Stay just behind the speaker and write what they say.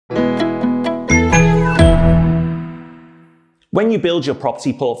When you build your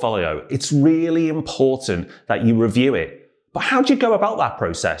property portfolio, it's really important that you review it. But how do you go about that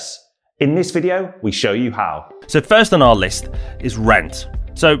process? In this video, we show you how. So first on our list is rent.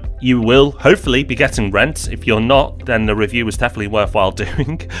 So you will hopefully be getting rent. If you're not, then the review is definitely worthwhile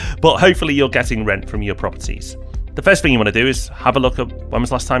doing. But hopefully you're getting rent from your properties. The first thing you want to do is have a look at when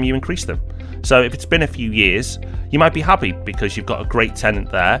was the last time you increased them. So if it's been a few years, you might be happy because you've got a great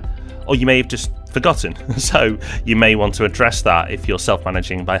tenant there, or you may have just forgotten. So you may want to address that if you're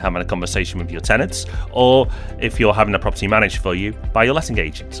self-managing by having a conversation with your tenants, or if you're having a property managed for you by your letting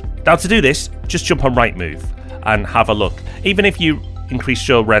agent. Now to do this, just jump on Rightmove and have a look. Even if you increased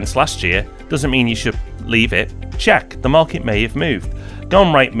your rents last year, doesn't mean you should leave it. Check, the market may have moved. Go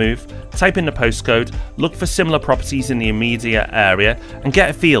on Rightmove, type in the postcode, look for similar properties in the immediate area and get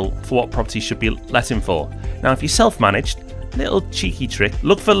a feel for what properties should be letting for. Now if you're self-managed, little cheeky trick,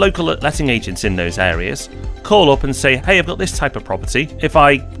 look for local letting agents in those areas, call up and say, hey, I've got this type of property, if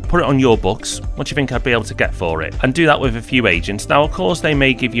I put it on your books, what do you think I'd be able to get for it? And do that with a few agents. Now of course they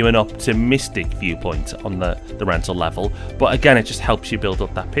may give you an optimistic viewpoint on the rental level, but again it just helps you build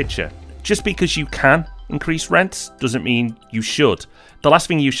up that picture. Just because you can increase rents doesn't mean you should. The last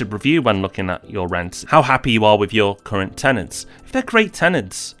thing you should review when looking at your rents, how happy you are with your current tenants. If they're great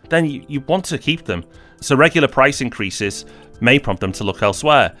tenants, then you want to keep them. So regular price increases may prompt them to look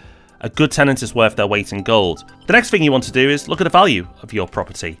elsewhere. A good tenant is worth their weight in gold. The next thing you want to do is look at the value of your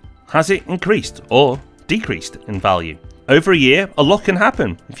property. Has it increased or decreased in value? Over a year, a lot can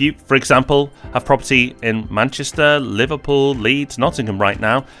happen. If you, for example, have property in Manchester, Liverpool, Leeds, Nottingham right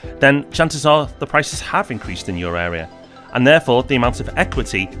now, then chances are the prices have increased in your area. And therefore, the amount of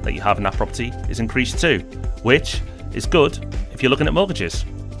equity that you have in that property is increased too, which is good if you're looking at mortgages.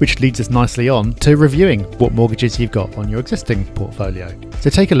 Which leads us nicely on to reviewing what mortgages you've got on your existing portfolio.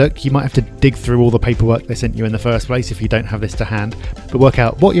 So take a look, you might have to dig through all the paperwork they sent you in the first place if you don't have this to hand, but work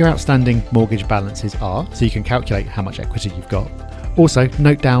out what your outstanding mortgage balances are so you can calculate how much equity you've got. Also,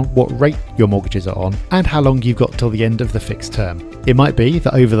 note down what rate your mortgages are on and how long you've got till the end of the fixed term. It might be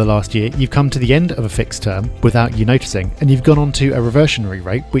that over the last year you've come to the end of a fixed term without you noticing and you've gone on to a reversionary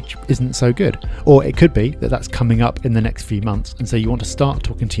rate which isn't so good. Or it could be that that's coming up in the next few months and so you want to start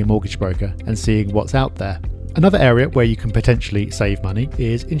talking to your mortgage broker and seeing what's out there. Another area where you can potentially save money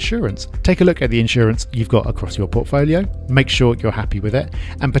is insurance. Take a look at the insurance you've got across your portfolio, make sure you're happy with it,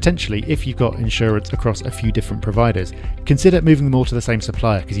 and potentially if you've got insurance across a few different providers, consider moving them all to the same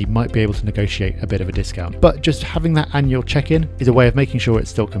supplier because you might be able to negotiate a bit of a discount. But just having that annual check-in is a way of making sure it's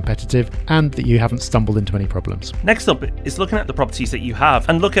still competitive and that you haven't stumbled into any problems. Next up is looking at the properties that you have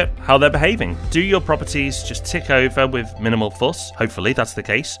and look at how they're behaving. Do your properties just tick over with minimal fuss? Hopefully that's the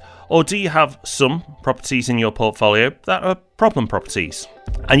case. Or do you have some properties in your portfolio that are problem properties?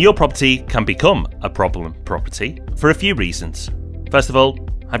 And your property can become a problem property for a few reasons. First of all,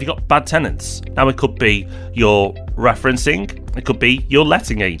 have you got bad tenants? Now it could be your referencing, it could be your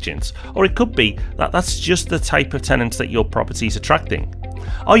letting agent, or it could be that that's just the type of tenants that your property is attracting.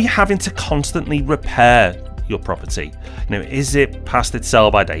 Are you having to constantly repair your property? Is it past its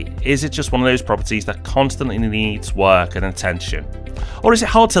sell-by date? Is it just one of those properties that constantly needs work and attention? Or is it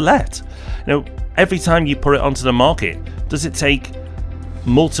hard to let? Every time you put it onto the market, does it take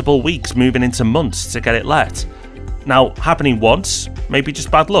multiple weeks, moving into months to get it let? Now, happening once, maybe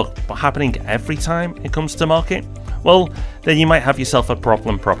just bad luck, but happening every time it comes to market? Well, then you might have yourself a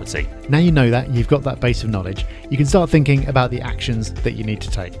problem property. Now you know that, you've got that base of knowledge, you can start thinking about the actions that you need to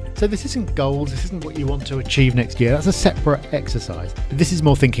take. So this isn't goals, this isn't what you want to achieve next year, that's a separate exercise. This is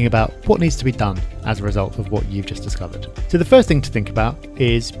more thinking about what needs to be done as a result of what you've just discovered. So the first thing to think about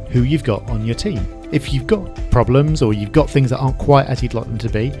is who you've got on your team. If you've got problems or you've got things that aren't quite as you'd like them to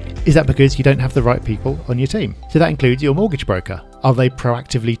be, is that because you don't have the right people on your team? So that includes your mortgage broker. Are they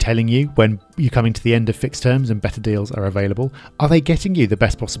proactively telling you when you're coming to the end of fixed terms and better deals are available? Are they getting you the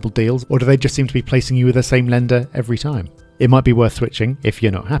best possible deals, or do they just seem to be placing you with the same lender every time? It might be worth switching if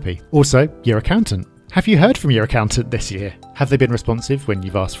you're not happy. Also, your accountant. Have you heard from your accountant this year? Have they been responsive when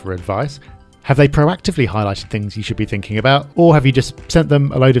you've asked for advice? Have they proactively highlighted things you should be thinking about, or have you just sent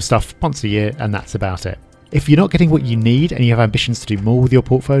them a load of stuff once a year and that's about it? If you're not getting what you need and you have ambitions to do more with your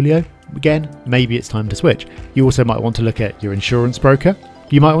portfolio, again, maybe it's time to switch. You also might want to look at your insurance broker.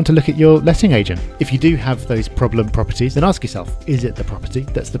 You might want to look at your letting agent. If you do have those problem properties, then ask yourself, is it the property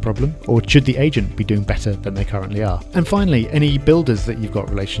that's the problem, or should the agent be doing better than they currently are? And finally, any builders that you've got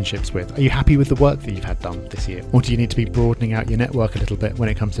relationships with, are you happy with the work that you've had done this year? Or do you need to be broadening out your network a little bit when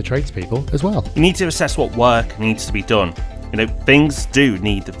it comes to tradespeople as well? You need to assess what work needs to be done. Things do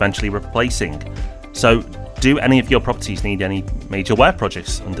need eventually replacing. So do any of your properties need any major wear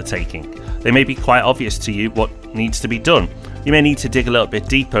projects undertaking? They may be quite obvious to you what needs to be done, You may need to dig a little bit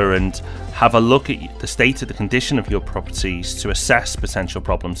deeper and have a look at the state of the condition of your properties to assess potential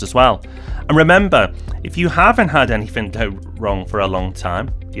problems as well. And remember, if you haven't had anything go wrong for a long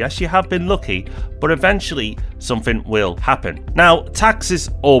time, yes, you have been lucky, but eventually something will happen. Now, tax is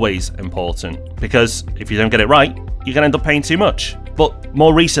always important because if you don't get it right, you're going to end up paying too much. But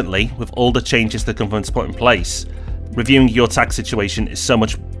more recently, with all the changes the government's put in place, reviewing your tax situation is so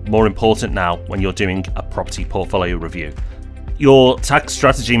much more important now when you're doing a property portfolio review. Your tax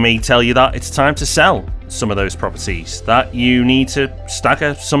strategy may tell you that it's time to sell some of those properties, that you need to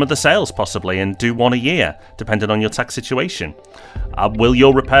stagger some of the sales possibly and do one a year, depending on your tax situation. Will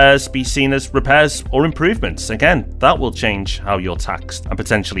your repairs be seen as repairs or improvements? Again, that will change how you're taxed and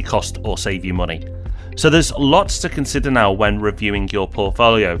potentially cost or save you money. So there's lots to consider now when reviewing your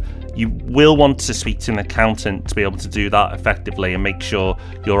portfolio. You will want to speak to an accountant to be able to do that effectively and make sure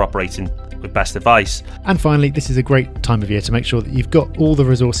you're operating with best advice. And finally, this is a great time of year to make sure that you've got all the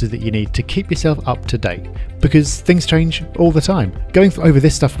resources that you need to keep yourself up to date, because things change all the time. Going over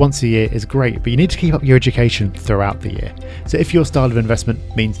this stuff once a year is great, but you need to keep up your education throughout the year. So if your style of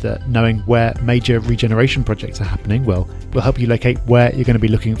investment means that knowing where major regeneration projects are happening will help you locate where you're going to be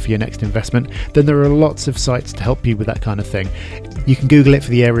looking for your next investment, then there are lots of sites to help you with that kind of thing. You can Google it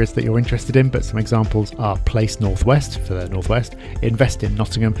for the areas that you're interested in, but some examples are Place Northwest for the Northwest, Invest in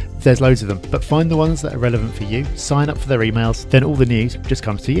Nottingham. There's loads of them, but find the ones that are relevant for you, sign up for their emails, then all the news just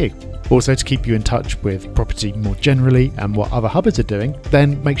comes to you. Also, to keep you in touch with property more generally and what other hubbers are doing,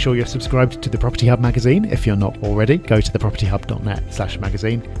 then make sure you're subscribed to the Property Hub magazine. If you're not already, go to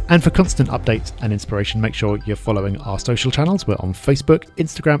thepropertyhub.net/magazine. And for constant updates and inspiration, make sure you're following our social channels. We're on Facebook,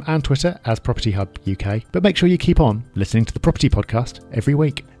 Instagram and Twitter as Property Hub UK. But make sure you keep on listening to the Property Podcast every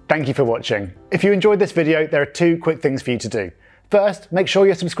week. Thank you for watching. If you enjoyed this video, there are 2 quick things for you to do. First, make sure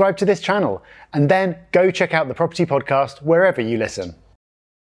you're subscribed to this channel, and then go check out the Property Podcast wherever you listen.